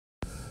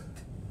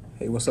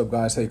Hey, what's up,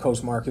 guys? Hey,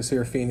 Coach Marcus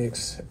here,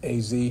 Phoenix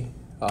AZ. He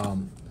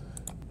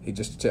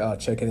just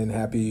checking in.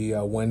 Happy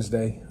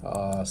Wednesday,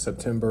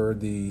 September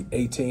the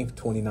 18th,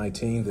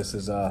 2019. This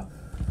is what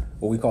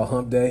we call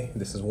Hump Day.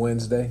 This is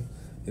Wednesday.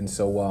 And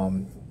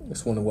so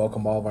just want to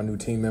welcome all of our new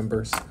team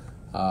members.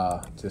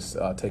 Just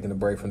taking a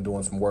break from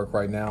doing some work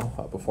right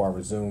now before I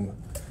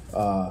resume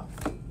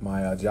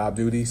my job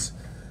duties.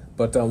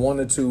 But I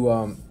wanted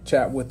to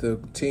chat with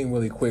the team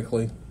really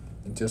quickly.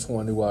 Just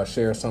want to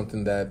share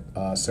something that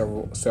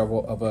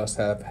several of us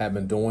have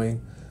been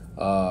doing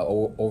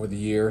over the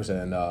years,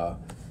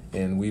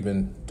 and we've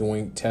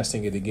been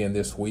testing it again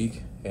this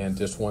week, and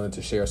just wanted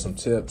to share some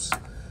tips,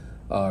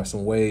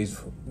 some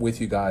ways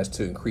with you guys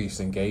to increase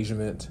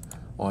engagement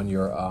on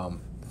your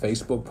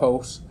Facebook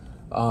posts.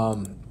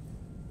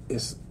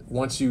 It's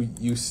once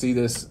you see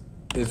this,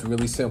 it's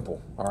really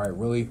simple. All right,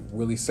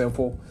 really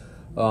simple.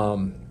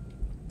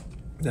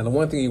 Now, the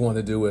one thing you want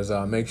to do is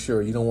make sure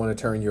you don't want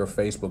to turn your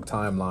Facebook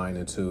timeline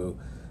into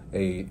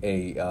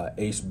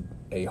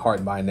a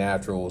Heart by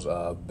Naturals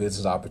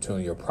business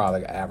opportunity or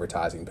product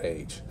advertising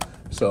page.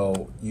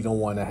 So you don't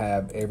want to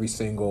have every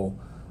single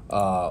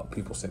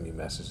people send me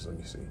messages. Let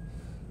me see.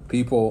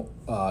 People,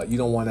 you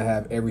don't want to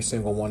have every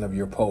single one of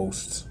your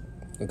posts,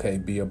 okay,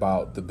 be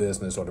about the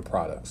business or the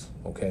products.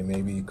 Okay,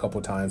 maybe a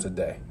couple times a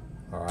day.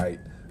 All right,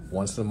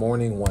 once in the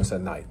morning, once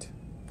at night.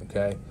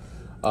 Okay.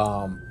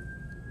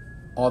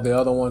 All the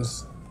other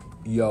ones,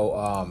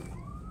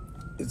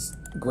 it's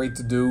great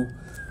to do.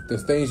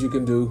 There's things you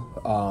can do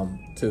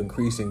to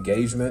increase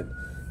engagement,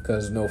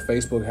 because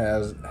Facebook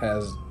has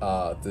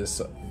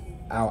this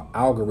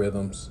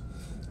algorithms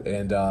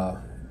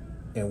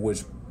and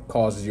which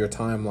causes your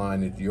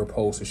timeline and your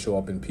posts to show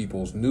up in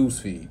people's news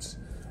feeds.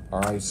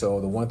 All right,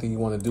 so the one thing you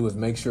want to do is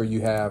make sure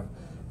you have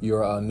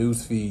your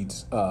news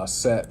feeds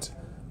set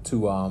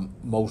to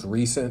most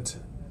recent,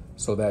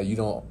 so that you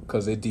don't,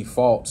 because it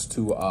defaults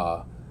to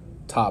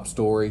top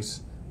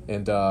stories,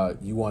 and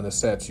you want to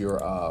set your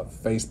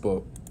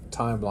Facebook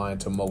timeline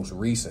to most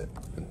recent.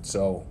 And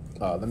so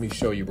let me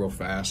show you real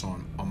fast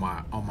I'm on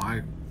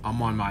my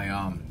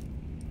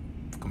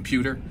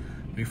computer.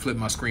 Let me flip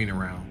my screen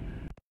around,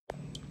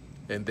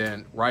 and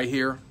then right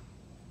here,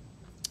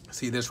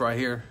 see this right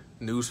here,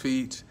 news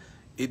feeds,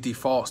 it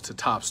defaults to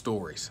top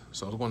stories.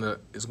 So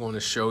it's going to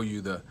show you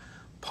the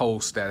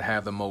posts that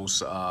have the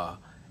most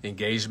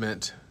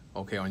engagement,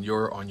 okay, on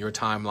your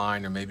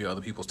timeline, or maybe other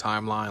people's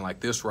timeline.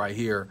 Like this right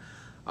here,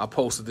 I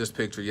posted this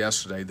picture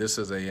yesterday. This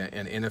is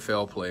an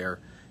NFL player,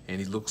 and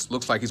he looks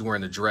like he's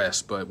wearing a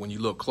dress, but when you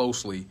look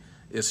closely,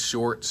 it's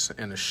shorts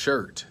and a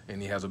shirt,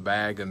 and he has a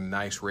bag and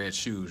nice red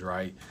shoes,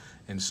 right?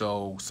 And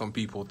so some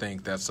people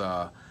think that's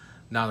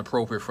not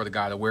appropriate for the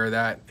guy to wear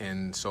that,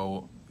 and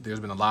so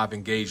there's been a lot of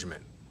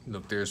engagement.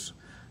 Look, there's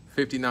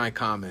 59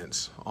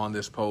 comments on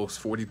this post,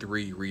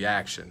 43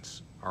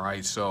 reactions. All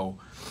right, so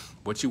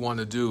what you want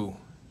to do,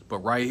 but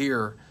right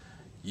here,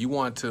 you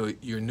want to,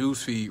 your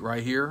news feed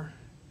right here,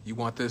 you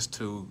want this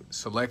to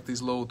select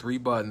these little 3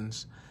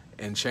 buttons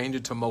and change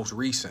it to most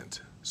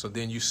recent. So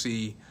then you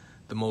see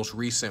the most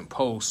recent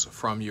posts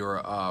from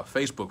your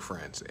Facebook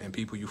friends and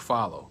people you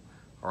follow.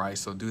 All right,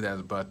 so do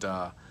that. But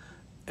so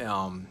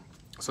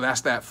that's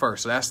that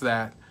first. So that's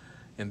that.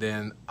 And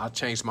then I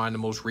changed mine to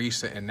most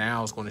recent, and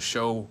now it's going to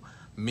show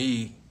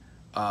me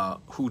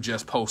who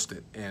just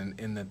posted, and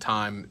in the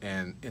time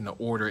and in the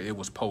order it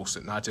was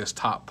posted, not just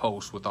top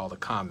posts with all the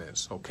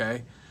comments.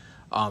 Okay,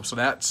 so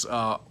that's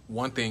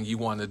one thing you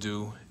want to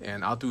do,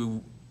 and I'll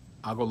go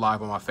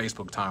live on my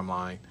Facebook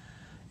timeline.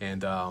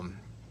 And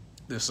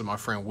this is my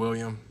friend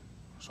William,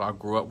 so I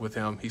grew up with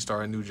him. He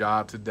started a new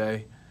job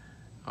today.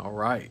 All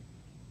right,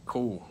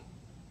 cool,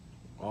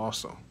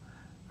 awesome.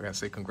 I gotta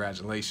say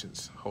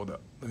congratulations. Hold up,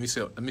 let me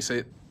say it.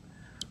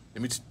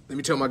 Let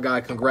me tell my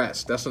guy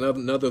congrats. That's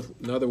another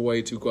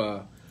way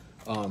to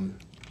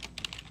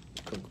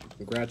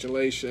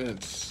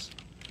congratulations.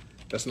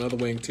 That's another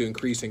way to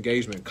increase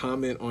engagement.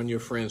 Comment on your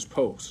friends'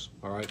 posts.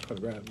 All right,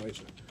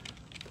 congratulations.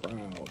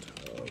 Proud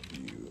of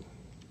you.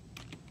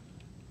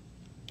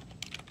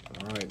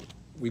 All right,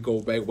 we go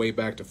way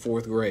back to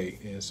 4th grade,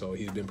 and so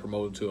he's been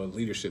promoted to a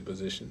leadership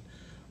position.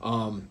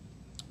 So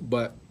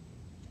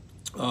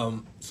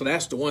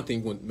that's the one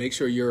thing. Make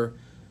sure your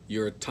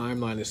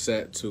timeline is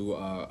set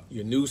to,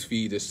 your news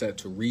feed is set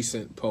to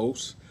recent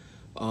posts.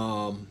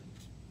 And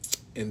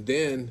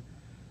then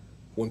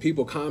when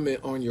people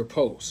comment on your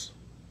posts,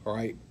 all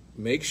right,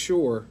 make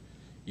sure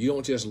you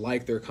don't just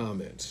like their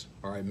comments.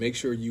 All right, make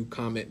sure you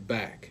comment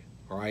back.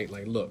 All right,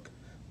 like, look,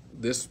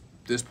 this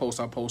post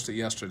I posted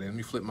yesterday, let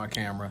me flip my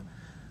camera.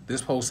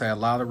 This post had a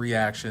lot of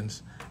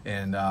reactions,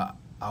 and I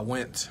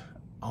don't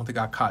think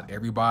I caught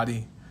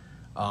everybody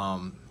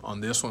on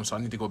this one, so I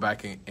need to go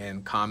back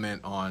and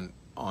comment on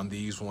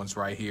these ones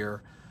right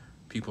here.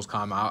 People's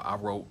comment,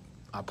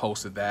 I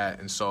posted that,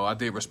 and so I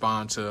did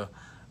respond to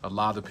a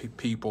lot of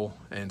people,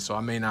 and so I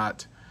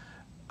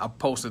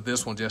posted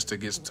this one just to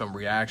get some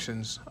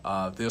reactions.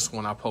 This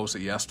one I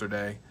posted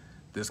yesterday.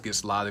 This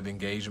gets a lot of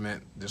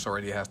engagement. This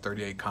already has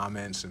 38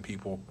 comments and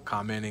people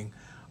commenting.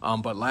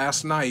 But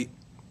last night,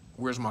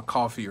 where's my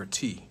coffee or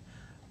tea?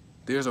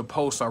 There's a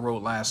post I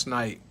wrote last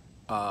night.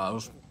 I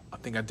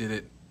think I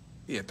did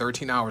it,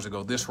 13 hours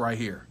ago. This right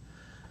here.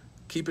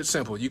 Keep it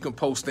simple. You can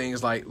post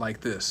things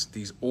like this,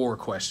 these or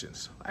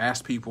questions.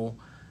 Ask people,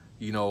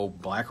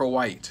 black or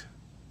white,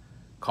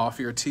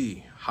 coffee or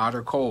tea, hot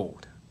or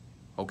cold,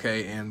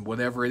 okay? And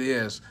whatever it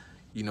is,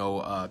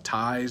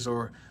 ties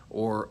or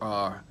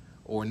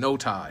no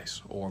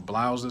ties, or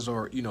blouses,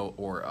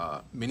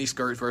 or mini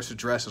skirts versus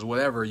dresses,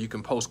 whatever. You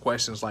can post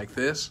questions like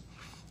this,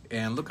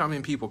 and look how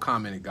many people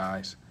commented,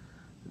 guys.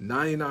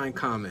 99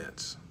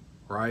 comments,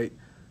 right?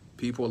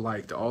 People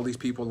liked, all these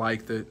people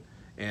liked it.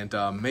 And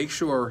make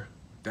sure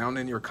down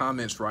in your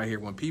comments right here,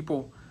 when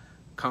people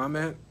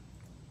comment,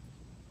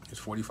 there's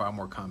 45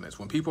 more comments.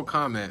 When people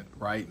comment,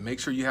 right, make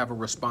sure you have a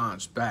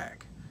response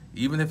back.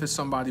 Even if it's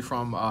somebody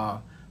from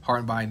Heart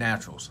and Body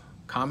Naturals,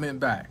 comment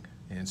back.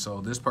 And so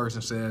this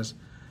person says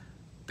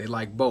they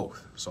like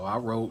both. So I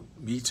wrote,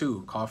 me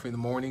too, coffee in the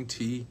morning,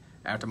 tea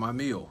after my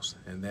meals.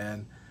 And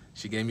then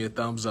she gave me a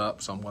thumbs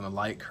up, so I'm gonna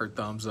like her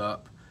thumbs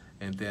up.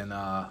 And then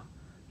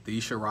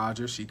Deisha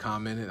Rogers, she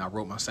commented. I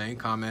wrote my same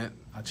comment.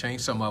 I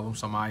changed some of them.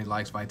 Somebody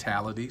likes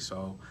Vitality,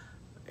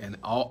 I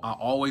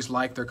always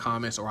like their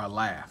comments, or I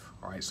laugh.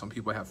 Right? Some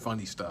people have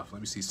funny stuff.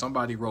 Let me see.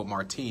 Somebody wrote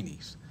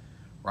martinis,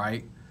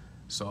 right?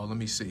 So let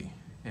me see.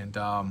 And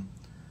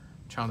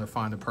trying to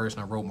find the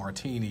person that wrote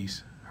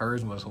martinis.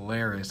 Hers was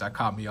hilarious. That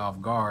caught me off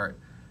guard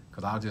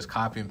because I'll just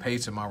copy and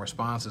paste in my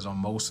responses on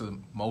most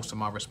of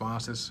my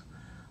responses.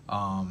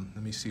 Let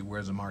me see.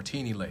 Where's the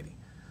martini lady?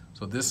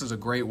 So this is a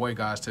great way,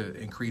 guys, to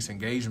increase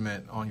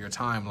engagement on your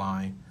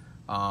timeline.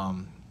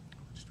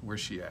 Where's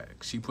she at?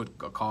 She put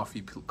a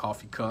coffee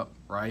cup,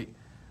 right?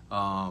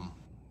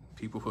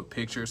 People put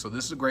pictures. So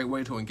this is a great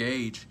way to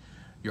engage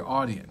your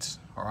audience,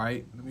 all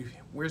right?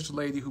 Where's the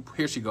lady who,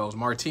 here she goes,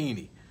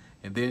 martini.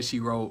 And then she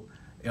wrote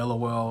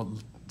LOL,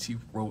 she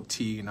wrote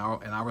T, and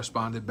I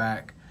responded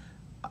back.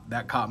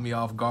 That caught me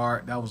off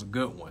guard. That was a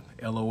good one,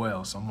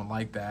 LOL, someone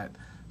like that.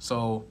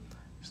 So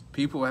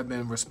people have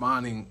been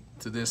responding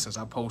to this since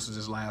I posted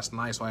this last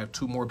night, so I have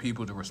 2 more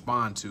people to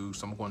respond to.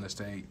 So I'm going to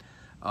say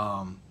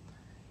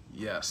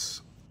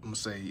yes. I'm going to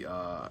say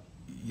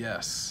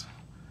yes.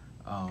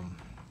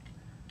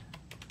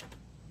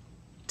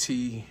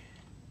 Tea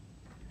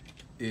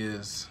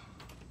is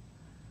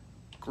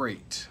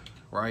great,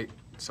 right?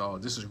 So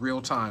this is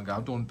real time,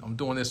 guys. I'm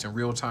doing this in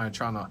real time,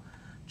 trying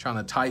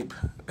to type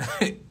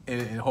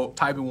and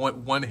type in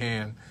one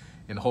hand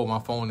and hold my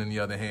phone in the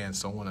other hand.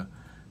 So I want to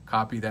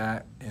copy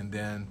that, and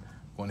then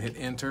I'm going to hit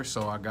enter.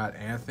 So I got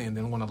Anthony, and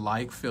then I'm going to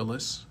like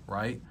Phyllis,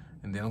 right?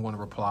 And then I'm going to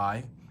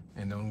reply,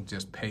 and then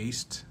just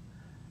paste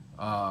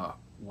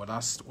what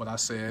I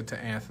said to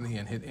Anthony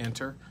and hit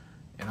enter,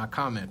 and I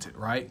commented,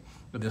 right?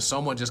 But then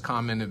someone just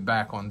commented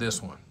back on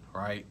this one,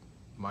 right?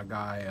 My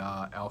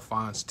guy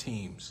Alphonse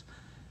Teams.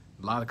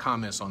 A lot of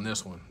comments on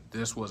this one.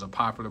 This was a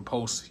popular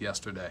post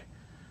yesterday,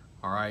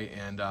 all right?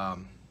 And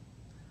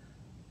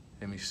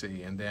let me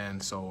see. And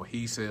then so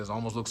he says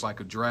almost looks like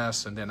a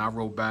dress, and then I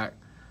wrote back.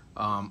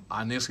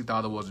 I initially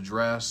thought it was a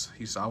dress.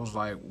 I was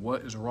like,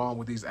 what is wrong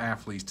with these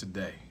athletes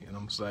today? And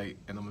I'm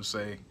gonna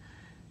say,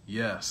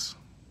 yes.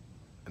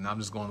 And I'm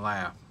just gonna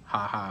laugh,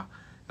 ha ha.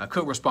 And I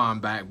couldn't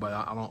respond back, but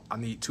I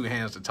need 2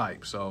 hands to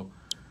type. So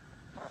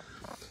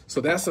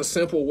that's a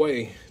simple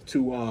way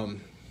to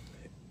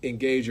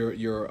engage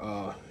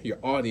your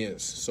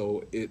audience,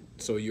 so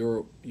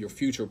your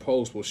future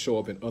posts will show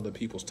up in other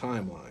people's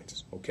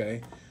timelines.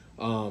 Okay,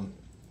 so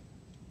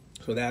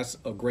that's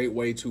a great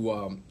way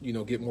to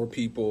get more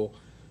people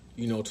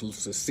to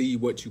see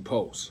what you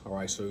post. All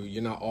right, so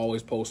you're not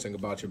always posting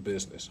about your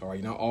business. All right,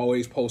 you're not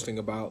always posting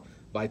about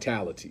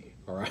Vitality.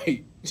 All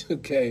right,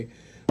 okay,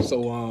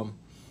 so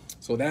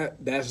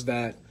that's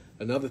that.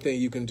 Another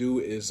thing you can do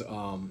is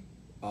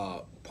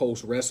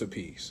post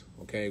recipes.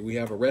 Okay, we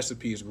have a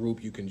recipes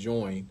group you can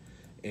join,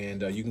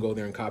 and you can go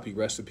there and copy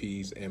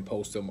recipes and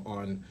post them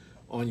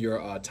on your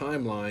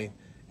timeline,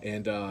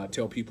 and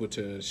tell people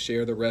to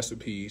share the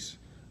recipes.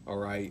 All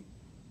right,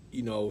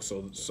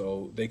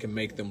 so they can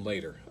make them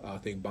later. I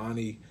think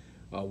Bonnie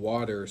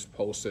Waters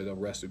posted a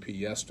recipe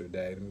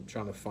yesterday. I'm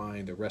trying to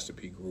find the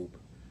recipe group.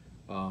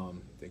 I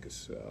think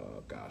it's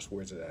gosh,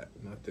 where's it at?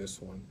 Not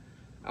this one.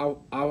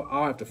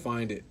 I'll have to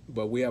find it.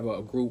 But we have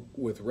a group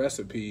with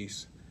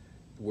recipes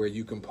where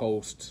you can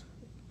post.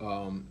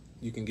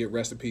 You can get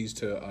recipes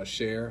to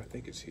share. I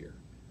think it's here.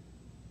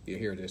 Yeah,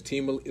 here it is.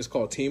 It's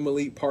called Team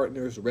Elite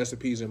Partners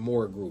Recipes and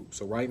More Group.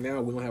 So right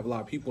now we don't have a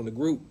lot of people in the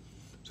group.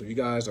 So if you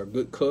guys are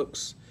good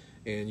cooks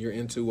and you're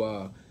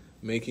into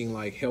making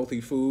like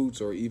healthy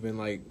foods or even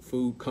like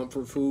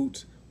comfort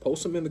foods,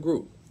 post them in the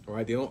group. All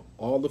right,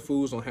 all the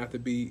foods don't have to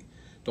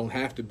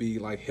be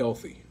like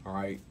healthy. All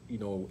right,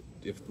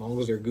 as long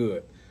as they're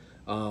good.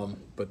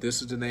 But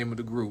this is the name of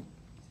the group.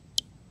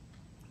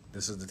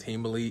 This is the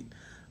Team Elite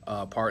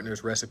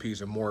Partners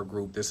Recipes and More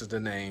Group. This is the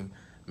name.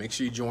 Make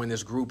sure you join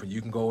this group, and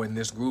you can go in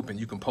this group and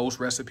you can post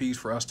recipes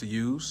for us to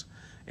use,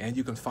 and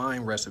you can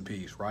find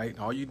recipes, right?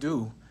 All you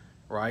do,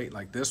 right,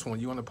 like this one,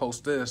 you want to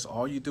post this,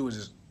 all you do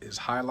is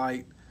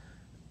highlight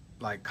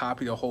like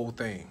copy the whole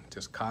thing.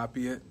 Just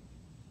copy it,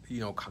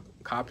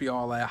 copy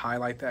all that,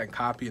 highlight that, and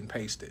copy and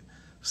paste it.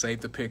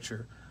 Save the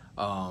picture.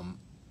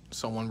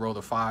 Someone wrote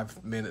a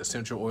 5-minute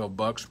essential oil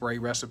bug spray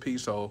recipe,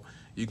 so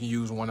you can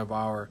use one of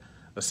our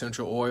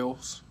essential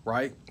oils,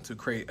 right, to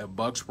create a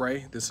bug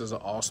spray. This is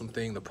an awesome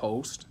thing to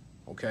post.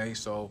 Okay,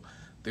 so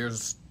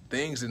there's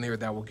things in there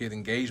that will get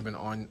engagement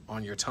on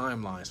your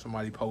timeline.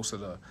 Somebody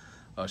posted a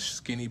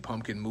skinny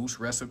pumpkin mousse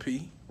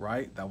recipe,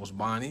 right? That was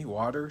Bonnie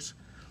Waters.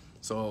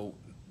 So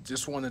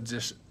just want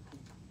to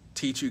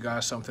teach you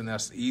guys something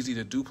that's easy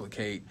to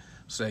duplicate,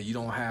 so that you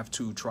don't have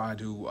to try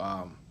to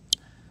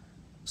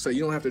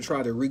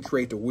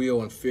recreate the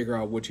wheel and figure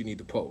out what you need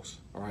to post.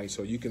 All right,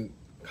 so you can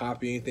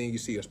copy anything you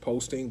see us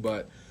posting,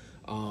 but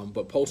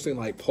posting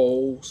like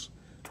polls,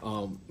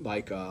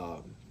 like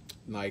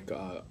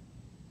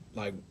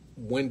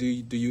when do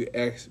you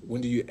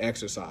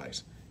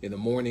exercise, in the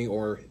morning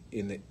or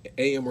in the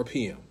AM or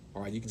PM?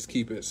 All right, you can just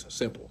keep it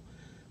simple.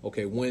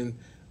 Okay,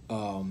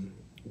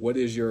 what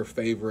is your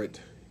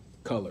favorite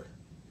color,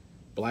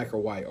 black or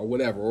white or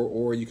whatever,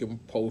 or you can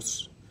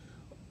post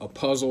a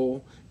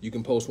puzzle. You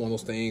can post one of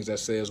those things that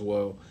says,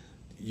 well,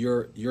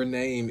 your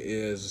name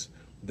is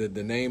the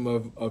name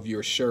of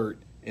your shirt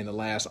and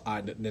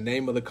the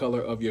name of the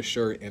color of your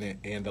shirt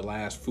and the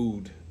last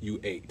food you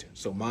ate.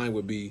 So mine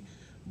would be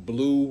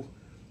blue.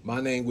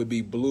 My name would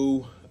be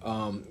Blue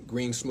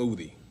Green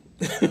Smoothie.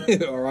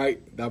 All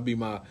right, that'd be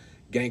my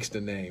gangster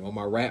name or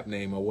my rap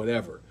name or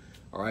whatever.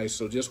 All right,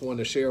 so just wanted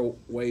to share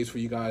ways for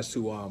you guys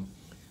to.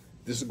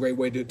 This is a great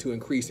way to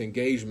increase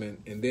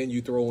engagement, and then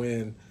you throw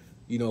in,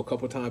 a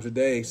couple times a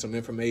day, some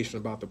information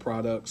about the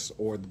products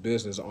or the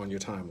business on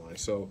your timeline.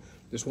 So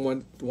just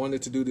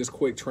wanted to do this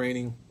quick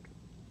training.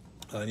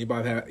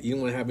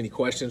 Anyone have any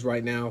questions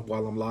right now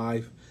while I'm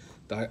live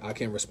that I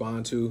can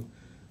respond to?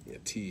 Yeah,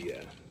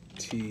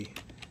 tea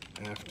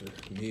after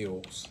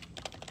meals.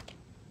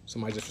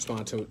 Somebody just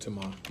responded to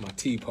my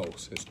tea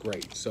post. It's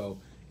great. So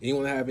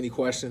anyone have any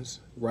questions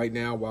right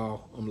now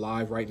while I'm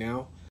live right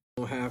now?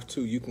 You don't have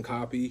to. You can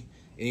copy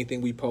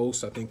anything we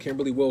post. I think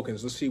Kimberly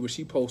Wilkins, let's see what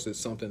she posted,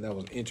 something that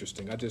was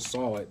interesting. I just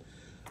saw it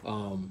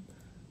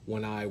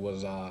when I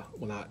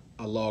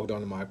logged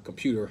onto my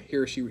computer.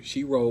 Here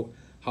she wrote,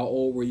 how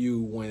old were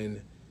you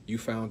when you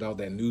found out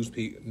that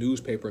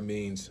newspaper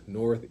means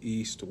north,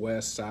 east,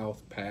 west,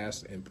 south,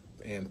 past,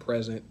 and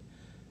present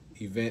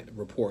event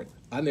report?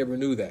 I never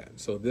knew that.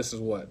 So this is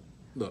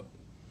look,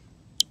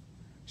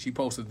 she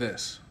posted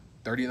this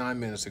 39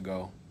 minutes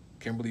ago.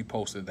 Kimberly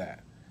posted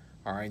that.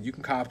 All right, you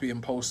can copy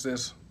and post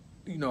this,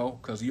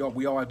 because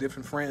we all have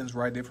different friends,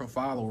 right? Different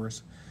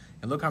followers.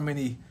 And look how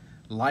many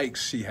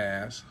likes she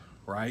has,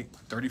 right?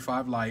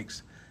 35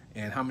 likes.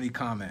 And how many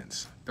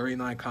comments?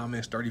 39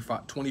 comments,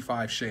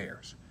 25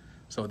 shares.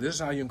 So this is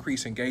how you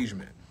increase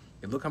engagement.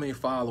 And look how many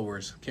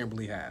followers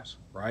Kimberly has,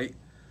 right?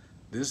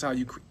 This is how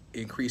you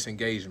increase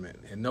engagement.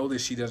 And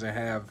notice she doesn't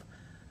have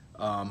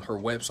her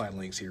website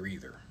links here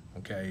either.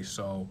 Okay,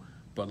 so,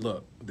 but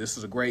look, this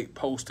is a great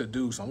post to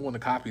do. So I'm going to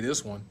copy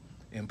this one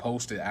and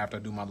post it after I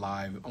do my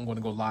live. I'm going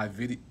to go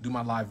do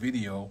my live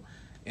video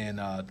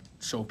and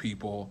show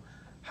people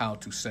how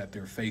to set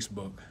their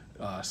Facebook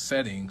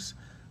settings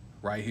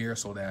right here,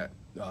 so that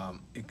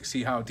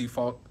see how it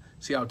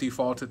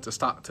defaulted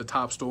to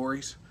top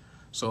stories.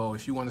 So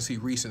if you want to see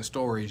recent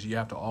stories, you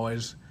have to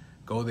always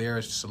go there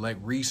and select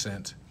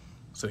recent,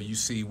 so you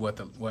see what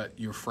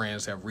your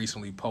friends have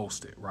recently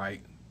posted,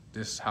 right?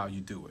 This is how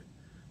you do it.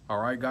 All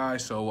right,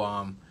 guys. So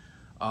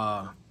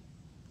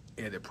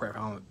edit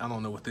I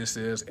don't know what this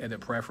is. Edit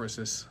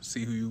preferences.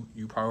 See who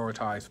you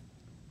prioritize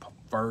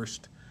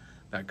first.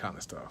 That kind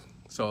of stuff.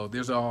 So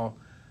there's all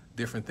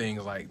different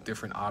things, like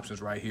different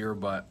options right here.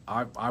 But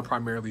I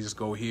primarily just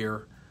go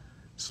here,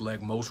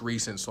 select most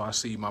recent, so I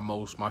see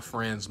my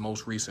friends'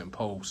 most recent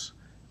posts.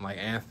 Like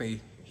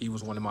Anthony, he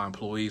was one of my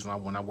employees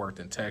when I worked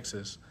in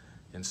Texas,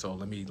 and so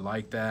let me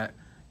like that,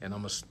 and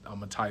I'm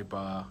gonna type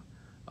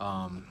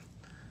awesome,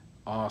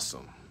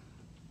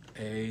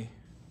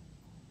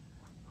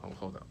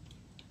 hold up,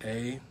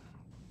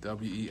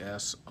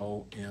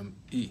 AWESOME,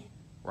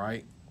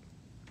 right?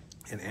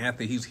 And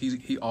Anthony,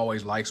 he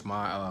always likes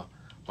my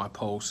my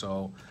posts,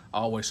 so I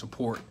always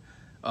support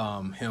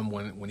him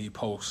when he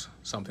posts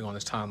something on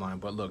his timeline.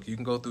 But look, you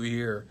can go through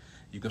here,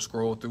 you can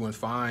scroll through and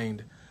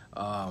find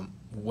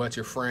what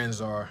your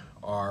friends are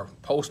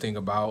posting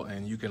about,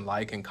 and you can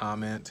like and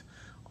comment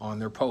on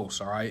their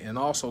posts. All right, and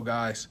also,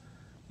 guys,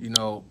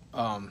 no,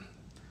 I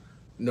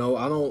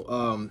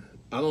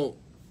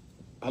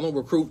don't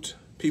recruit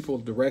people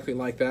directly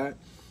like that.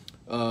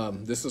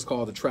 This is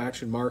called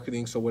attraction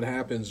marketing. So what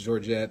happens,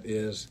 Georgette,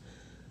 is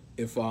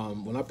if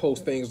when I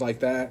post things like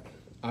that,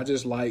 I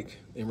just like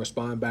and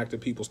respond back to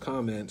people's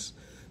comments.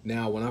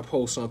 Now, when I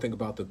post something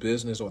about the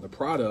business or the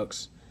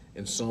products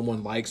and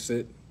someone likes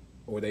it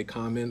or they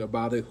comment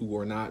about it who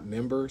are not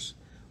members,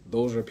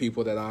 those are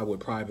people that I would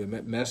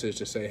private message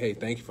to say, hey,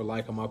 thank you for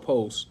liking my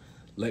post.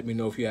 Let me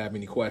know if you have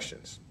any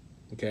questions.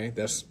 Okay,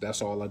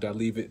 that's all. I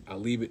leave it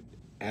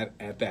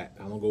at that.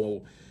 I don't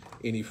go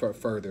any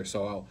further.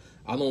 So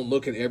I don't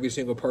look at every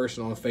single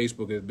person on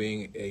Facebook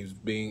as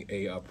being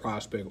a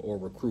prospect or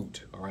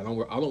recruit. All right,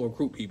 I don't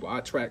recruit people. I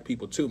attract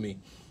people to me.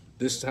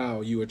 This is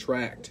how you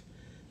attract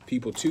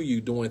people to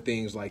you, doing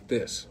things like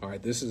this. All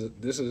right, this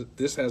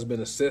has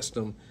been a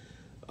system.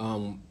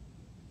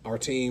 Our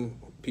team,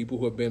 people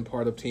who have been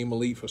part of Team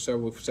Elite for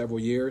several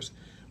years,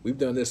 we've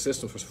done this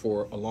system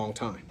for a long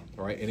time.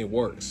 All right, and it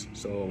works.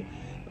 So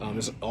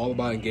it's all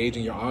about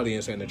engaging your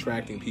audience and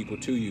attracting people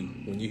to you.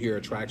 When you hear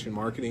attraction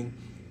marketing,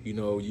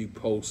 you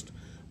post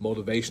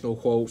motivational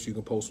quotes. You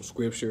can post some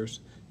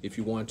scriptures if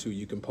you want to.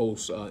 You can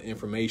post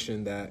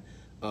information that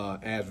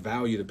adds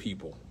value to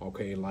people.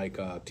 Okay, like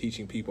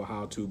teaching people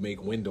how to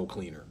make window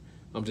cleaner.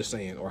 I'm just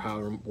saying, or how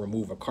to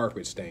remove a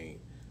carpet stain.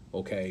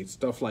 Okay,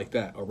 stuff like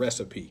that. A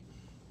recipe,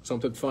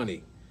 something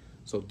funny.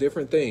 So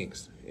different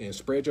things, and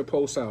spread your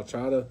posts out.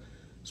 Try to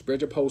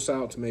spread your posts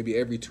out to maybe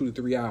every 2 to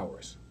 3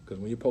 hours. Because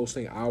when you're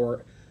posting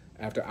hour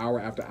after hour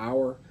after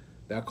hour,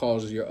 that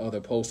causes your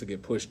other posts to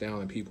get pushed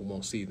down and people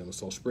won't see them.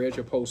 So spread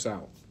your posts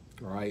out.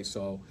 All right.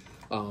 So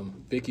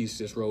Vicky's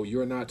just wrote,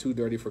 "You're not too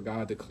dirty for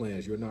God to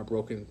cleanse. You're not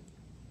broken.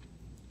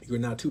 You're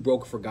not too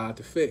broken for God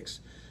to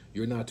fix.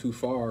 You're not too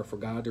far for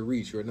God to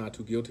reach. You're not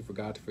too guilty for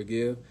God to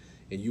forgive.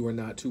 And you are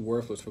not too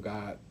worthless for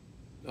God.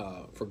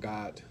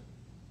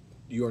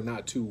 You are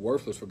not too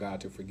worthless for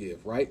God to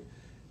forgive." Right.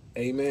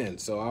 Amen.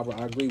 So I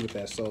agree with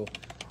that.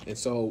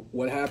 So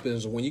what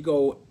happens when you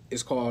go,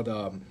 it's called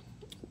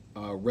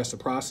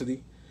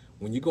reciprocity.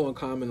 When you go and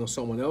comment on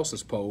someone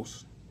else's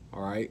post,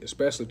 all right,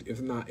 especially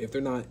if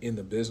they're not in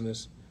the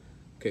business,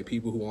 okay,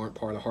 people who aren't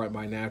part of Heart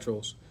Mind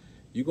Naturals,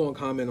 you go and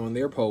comment on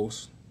their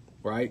posts,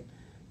 right?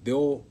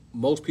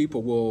 Most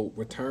people will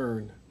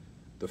return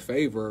the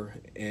favor,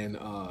 and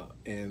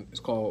it's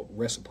called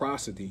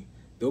reciprocity.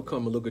 They'll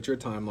come and look at your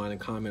timeline and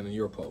comment on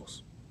your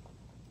post.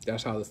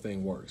 That's how this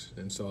thing works.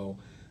 And so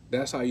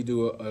that's how you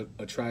do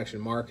attraction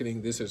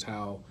marketing. This is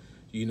how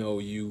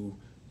you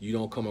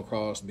don't come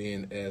across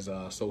being as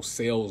so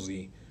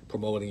salesy,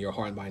 promoting your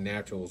Heart and Mind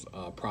Naturals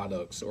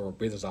products or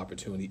business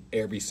opportunity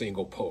every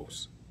single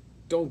post.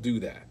 Don't do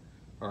that.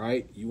 All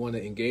right. You want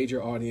to engage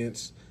your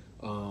audience.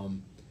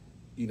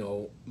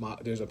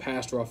 There's a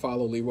pastor I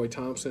follow, Leroy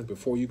Thompson.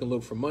 Before you can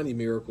look for money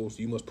miracles,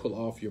 you must pull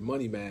off your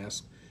money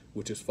mask,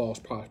 which is false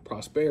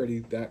prosperity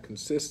that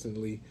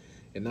consistently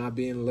and not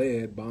being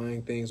led,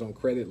 buying things on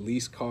credit,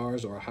 lease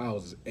cars or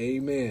houses.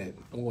 Amen.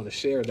 I'm going to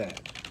share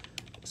that.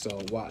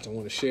 So watch, I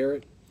want to share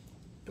it.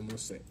 I'm going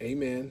to say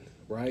amen,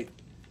 right?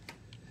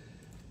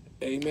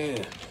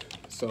 Amen.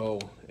 So,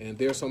 and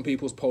there's some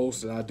people's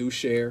posts that I do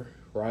share,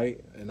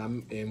 right?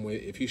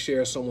 If you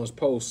share someone's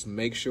post,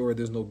 make sure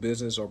there's no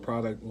business or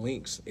product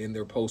links in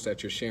their post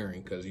that you're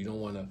sharing, because you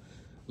don't want to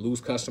lose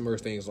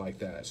customers, things like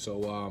that.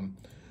 So,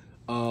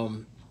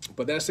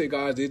 but that's it,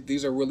 guys.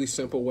 These are really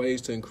simple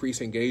ways to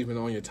increase engagement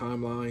on your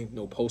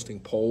timeline. Posting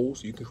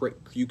polls. You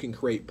can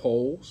create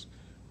polls,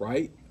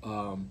 right?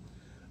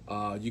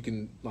 You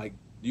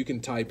can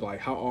type like,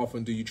 how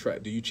often do you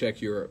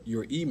check your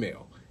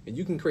email, and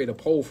you can create a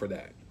poll for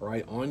that,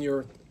 right? On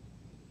your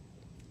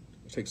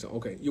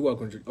okay, you're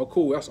welcome. Oh,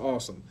 cool. That's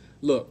awesome.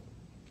 Look,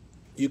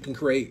 you can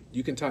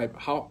type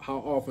how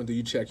often do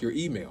you check your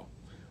email,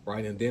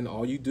 right? And then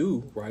all you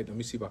do, right? Let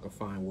me see if I can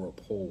find where a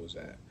poll is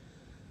at.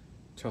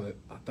 I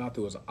thought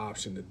there was an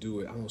option to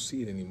do it. I don't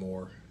see it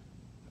anymore.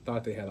 I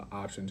thought they had an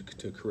option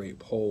to create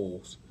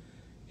polls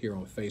here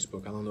on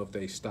Facebook. I don't know if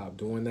they stopped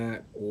doing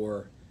that,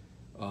 or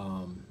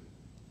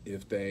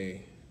if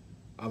they,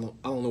 I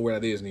don't know where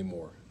that is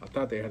anymore. I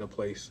thought they had a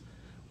place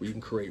where you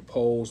can create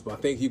polls, but I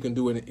think you can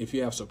do it if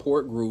you have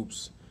support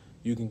groups.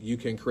 You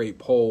can create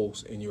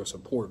polls in your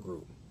support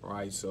group,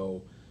 right?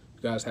 So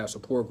if you guys have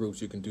support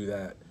groups, you can do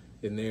that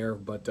in there.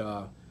 But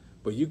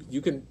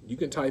you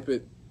can type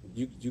it.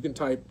 You can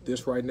type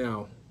this right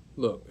now.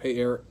 Look, hey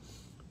Eric,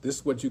 this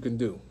is what you can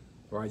do,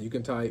 right? You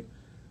can type,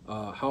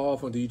 how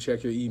often do you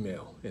check your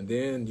email? And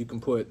then you can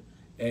put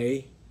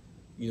A,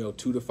 2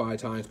 to 5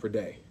 times per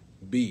day.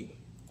 B,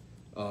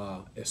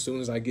 as soon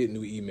as I get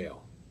new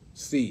email.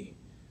 C,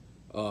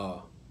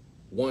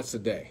 once a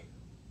day.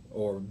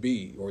 Or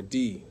B or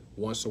D,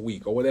 once a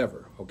week, or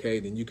whatever. Okay,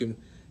 then you can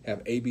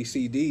have A, B,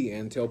 C, D,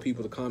 and tell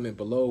people to comment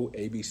below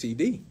A, B, C,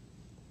 D.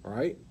 All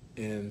right,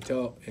 and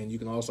you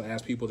can also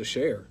ask people to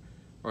share.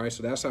 All right,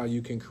 so that's how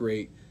you can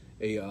create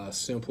a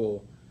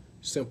simple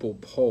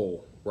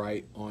poll,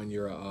 right, on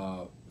your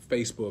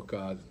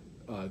Facebook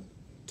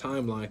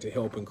timeline to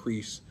help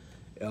increase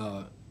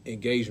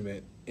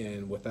engagement,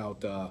 and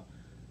without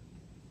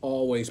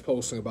always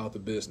posting about the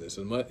business.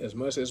 As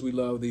much as we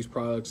love these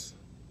products,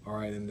 all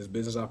right, and this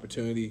business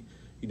opportunity,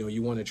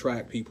 you want to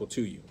attract people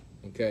to you.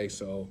 Okay,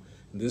 so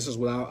this is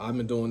what I've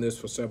been doing this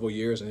for several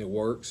years, and it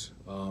works.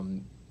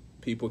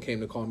 People came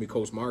to call me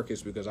Coach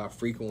Marcus because I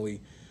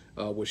frequently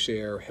would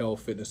share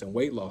health, fitness, and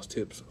weight loss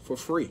tips for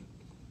free.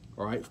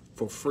 All right,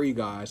 for free,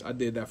 guys. I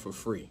did that for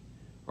free.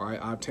 All right,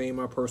 I obtained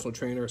my personal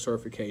trainer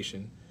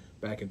certification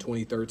back in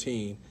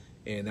 2013,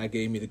 and that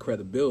gave me the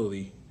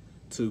credibility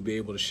to be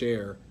able to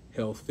share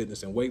health,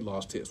 fitness, and weight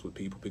loss tips with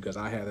people, because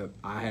I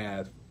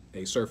had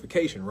a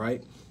certification,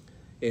 right?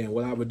 And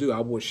what I would do, I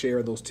would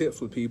share those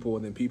tips with people,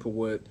 and then people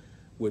would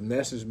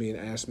message me and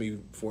ask me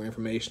for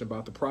information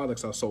about the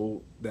products I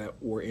sold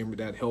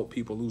that help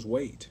people lose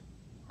weight.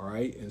 All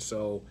right, and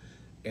so,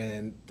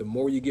 and the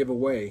more you give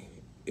away,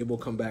 it will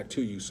come back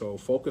to you. So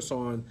focus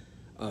on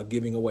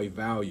giving away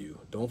value.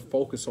 Don't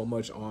focus so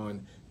much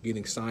on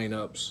getting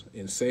sign-ups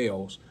and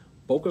sales.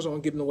 Focus on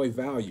giving away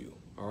value.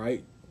 All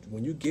right,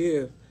 when you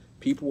give,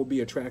 people will be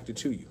attracted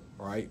to you.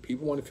 All right,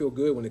 people want to feel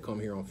good when they come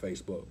here on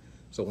Facebook.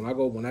 So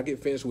when I get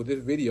finished with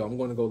this video, I'm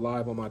going to go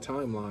live on my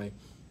timeline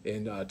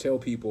and tell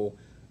people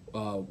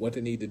what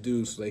they need to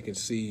do so they can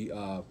see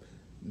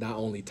not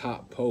only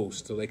top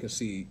posts, so they can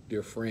see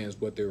their friends,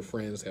 what their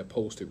friends have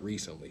posted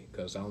recently.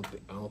 Because I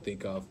don't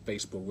think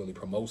Facebook really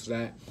promotes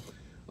that.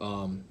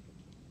 And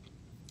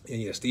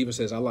yeah, Steven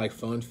says, I like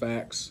fun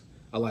facts.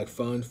 I like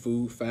fun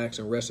food facts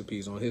and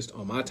recipes on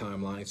my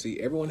timeline. See,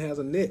 everyone has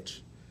a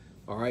niche.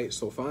 All right,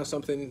 so find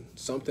something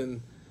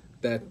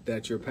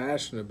that you're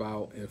passionate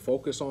about and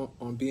focus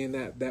on being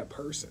that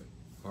person.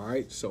 All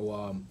right,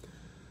 so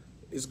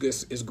it's good,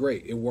 it's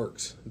great, it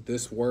works.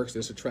 This works.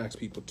 This attracts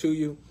people to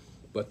you.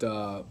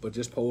 But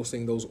just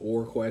posting those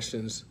or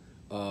questions,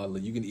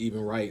 you can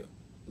even write,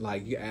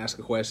 like, you ask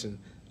a question,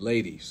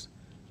 ladies,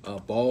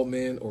 bald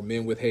men or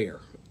men with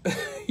hair,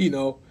 you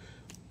know,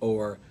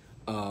 or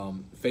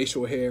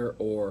facial hair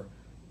or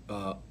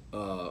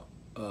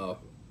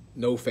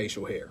no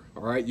facial hair.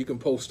 All right, you can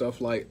post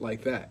stuff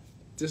like that.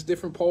 Just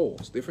different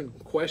polls,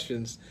 different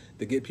questions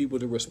to get people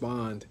to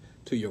respond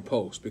to your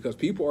post, because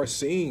people are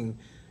seeing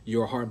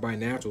your Heart by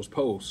Naturals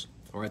posts.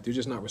 All right, they're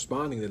just not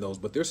responding to those,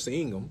 but they're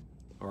seeing them.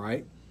 All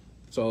right,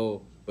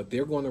 so but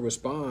they're going to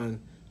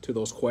respond to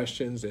those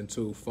questions and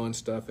to fun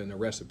stuff and the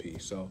recipe.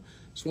 So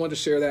just wanted to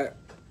share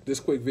this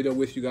quick video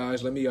with you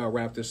guys. Let me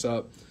wrap this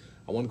up.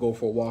 I want to go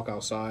for a walk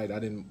outside.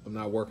 I'm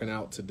not working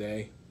out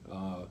today.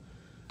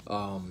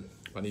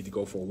 I need to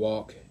go for a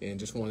walk, and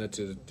just wanted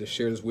to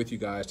share this with you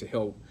guys to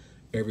help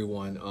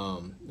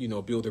everyone, you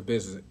know, build their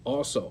business.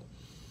 Also,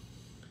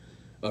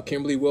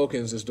 Kimberly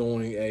Wilkins is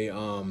doing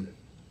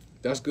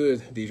that's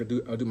good.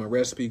 I do my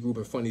recipe group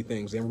and funny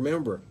things. And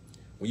remember,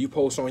 when you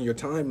post on your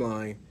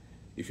timeline,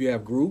 if you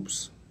have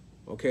groups,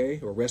 okay,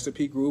 or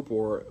recipe group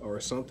or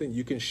something,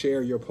 you can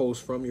share your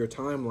post from your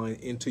timeline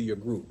into your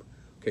group.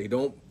 Okay,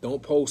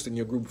 don't post in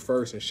your group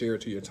first and share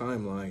it to your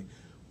timeline.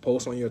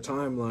 Post on your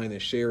timeline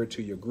and share it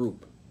to your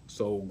group,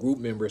 so group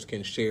members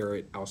can share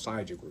it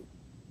outside your group.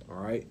 All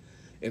right,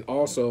 and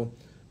also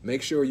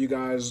make sure you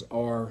guys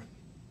are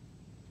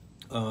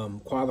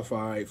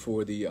qualified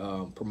for the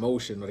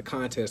promotion or the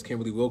contest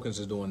Kimberly Wilkins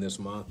is doing this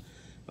month.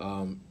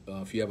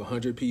 If you have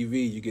 100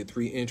 PV, you get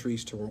 3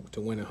 entries to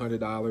win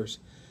 $100.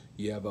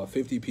 You have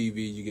 50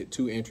 PV, you get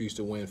 2 entries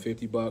to win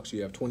 $50.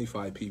 You have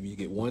 25 PV, you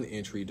get 1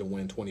 entry to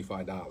win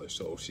 $25.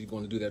 So she's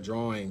going to do that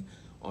drawing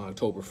on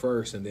October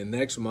 1st. And then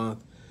next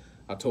month,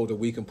 I told her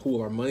we can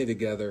pool our money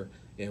together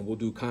and we'll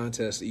do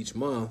contests each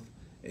month,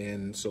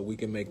 and so we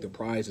can make the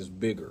prizes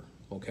bigger.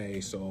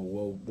 Okay,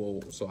 so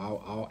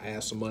I'll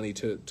add some money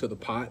to the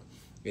pot,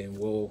 and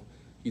we'll,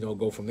 you know,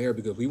 go from there,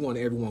 because we want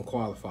everyone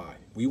qualified.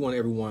 We want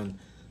everyone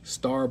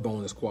star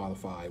bonus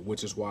qualified,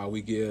 which is why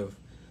we give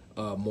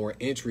more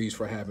entries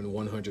for having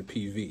 100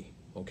 PV.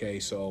 Okay,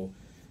 so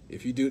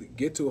if you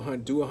get to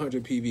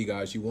 100 PV,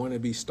 guys, you want to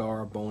be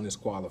star bonus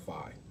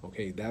qualified.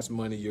 Okay, that's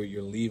money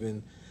you're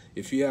leaving.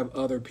 If you have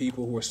other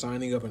people who are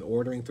signing up and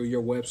ordering through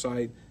your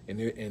website,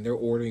 and they're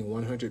ordering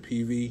 100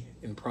 PV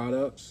in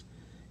products,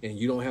 and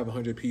you don't have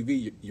 100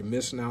 PV, you're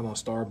missing out on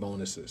star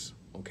bonuses.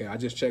 Okay, I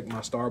just checked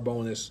my star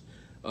bonus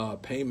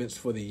payments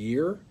for the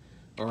year.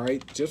 All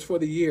right, just for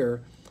the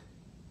year,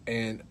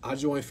 and I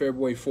joined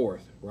February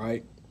 4th.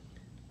 Right,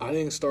 I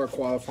didn't start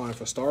qualifying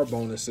for star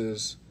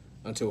bonuses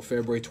until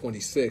February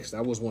 26th.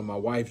 That was when my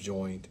wife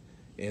joined,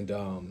 and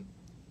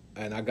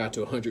I got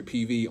to 100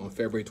 PV on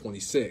February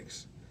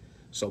 26th.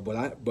 So,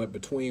 but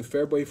between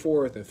February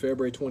 4th and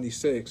February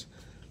 26th,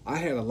 I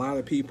had a lot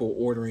of people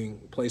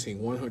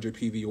placing 100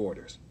 PV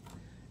orders,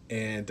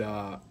 and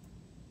I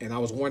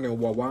was wondering,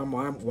 well, why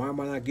am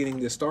I not getting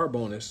this star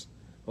bonus?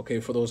 Okay,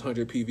 for those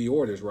 100 PV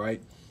orders,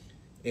 right?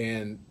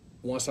 And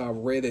once I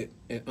read it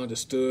and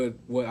understood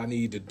what I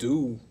needed to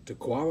do to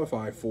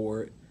qualify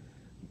for it,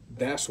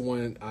 that's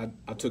when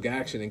I took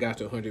action and got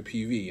to 100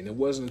 PV. And it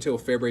wasn't until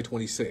February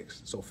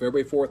 26th. So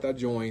February 4th, I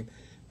joined.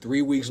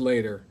 3 weeks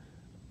later,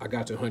 I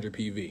got to 100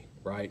 PV,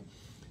 right?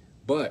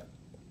 But,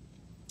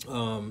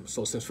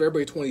 so since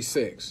February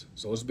 26th,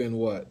 so it's been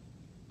what,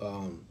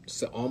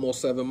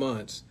 almost 7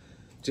 months,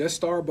 just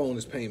star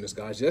bonus payments,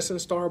 guys, just in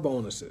star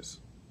bonuses,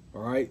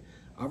 all right?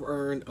 I've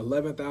earned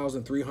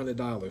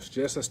 $11,300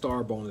 just in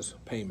star bonus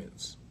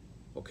payments,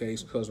 okay?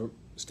 Because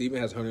Steven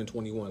has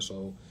 121,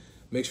 so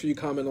make sure you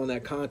comment on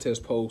that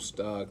contest post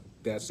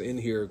that's in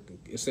here.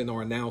 It's in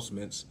our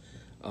announcements.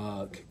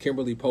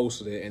 Kimberly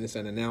posted it, and it's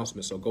an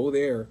announcement. So go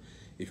there,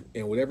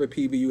 and whatever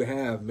PV you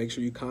have, make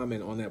sure you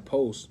comment on that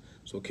post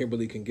so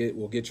Kimberly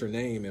will get your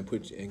name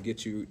and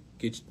get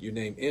your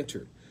name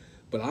entered.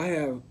 But I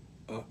have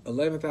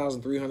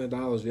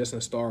 $11,300 just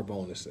in star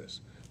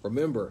bonuses.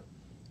 Remember,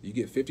 you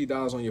get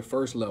 $50 on your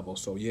first level.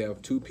 So you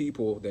have 2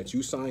 people that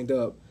you signed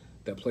up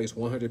that place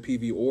 100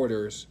 PV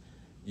orders,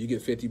 you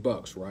get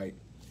 $50, right?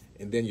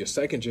 And then your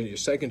second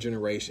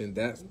generation,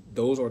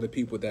 those are the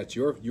people that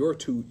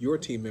your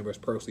team members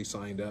personally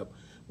signed up.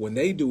 When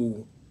they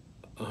do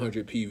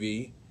 100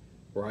 PV,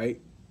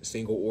 right,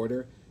 single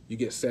order, you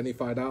get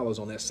 $75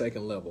 on that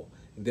second level.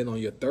 And then on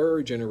your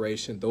third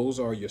generation, those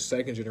are your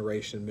second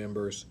generation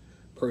members,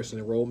 person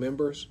enrolled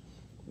members.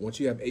 Once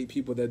you have 8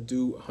 people that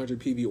do 100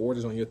 PV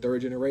orders on your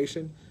third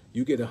generation,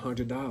 you get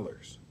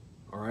 $100.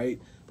 All right.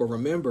 But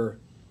remember,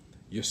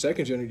 your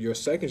second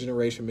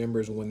generation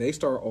members, when they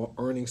start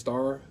earning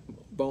star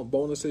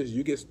bonuses,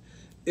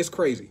 it's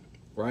crazy,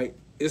 right?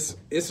 It's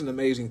an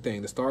amazing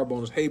thing. The star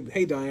bonus.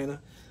 Hey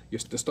Diana,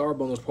 the star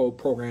bonus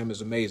program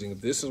is amazing.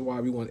 This is why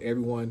we want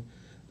everyone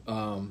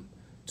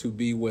to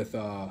be with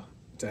to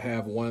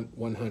have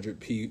 100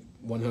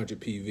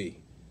 PV.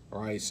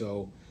 All right,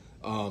 so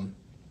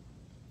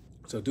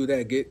do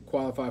that. Get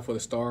qualified for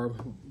the star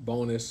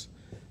bonus,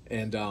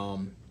 and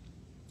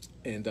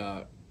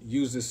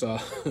use this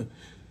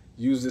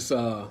use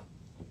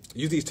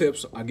these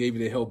tips I gave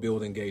you to help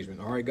build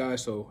engagement. All right,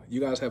 guys. So you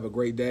guys have a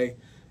great day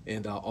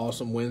and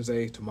awesome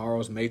Wednesday.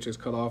 Tomorrow's Matrix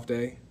cutoff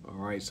day. All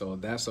right, so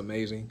that's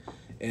amazing.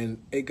 And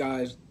hey,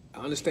 guys, I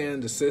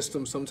understand the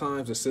system.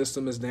 Sometimes the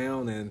system is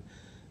down, and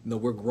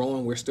we're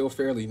growing. We're still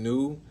fairly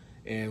new,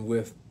 and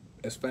with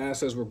as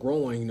fast as we're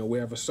growing, we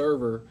have a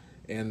server,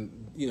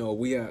 and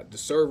we have the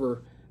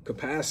server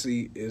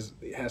capacity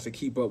has to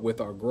keep up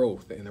with our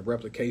growth and the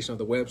replication of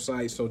the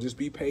website. So just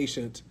be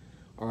patient.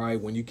 All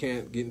right, when you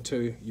can't get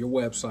into your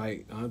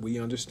website, we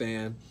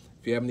understand.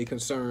 If you have any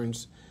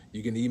concerns,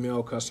 you can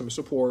email customer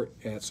support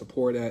at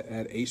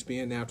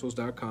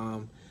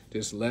hbnnaturals.com.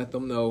 Just let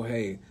them know,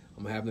 hey,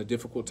 I'm having a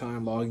difficult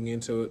time logging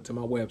into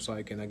my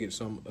website. Can I get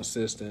some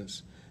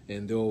assistance?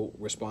 And they'll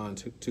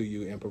respond to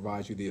you and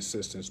provide you the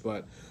assistance.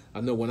 But I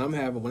know when I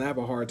have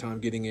a hard time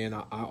getting in,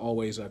 I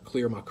always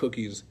clear my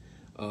cookies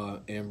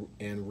and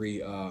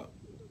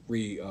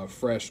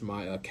refresh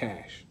my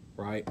cache,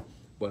 right?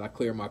 But I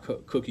clear my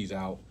cookies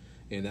out,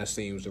 and that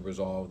seems to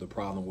resolve the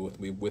problem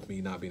with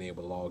me not being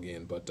able to log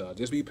in. But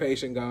just be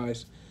patient,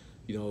 guys.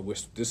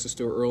 This is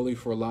still early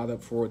for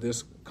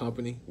this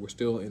company. We're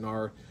still in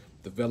our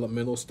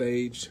developmental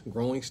stage,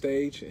 growing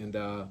stage, and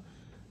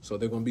so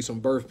there are going to be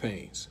some birth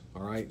pains.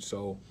 All right,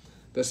 so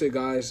that's it,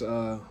 guys.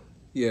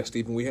 Yeah,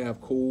 Stephen, we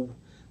have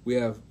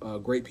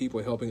great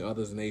people helping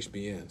others in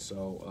HBN.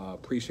 So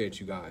appreciate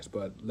you guys.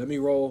 But let me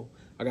roll.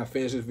 I got to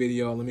finish this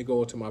video. Let me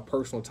go to my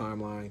personal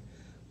timeline.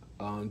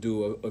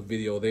 Do a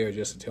video there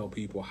just to tell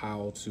people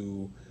how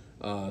to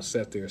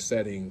set their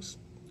settings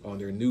on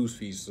their news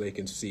feeds so they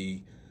can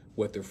see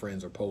what their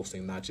friends are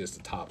posting, not just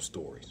the top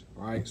stories.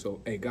 All right.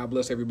 So, hey, God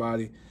bless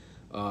everybody.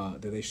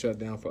 Did they shut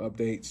down for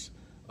updates?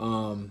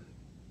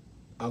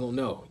 I don't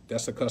know.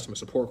 That's a customer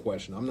support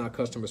question. I'm not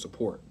customer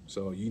support.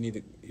 So you need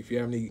to, if you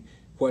have any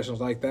questions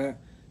like that,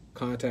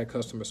 contact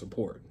customer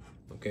support.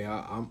 Okay.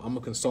 I'm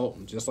a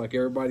consultant just like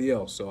everybody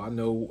else. So I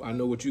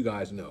know what you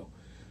guys know.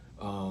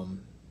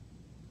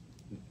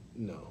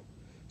 No.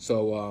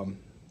 So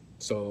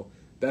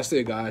that's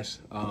it,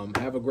 guys.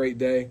 Have a great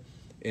day,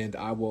 and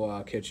I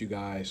will catch you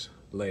guys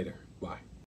later. Bye.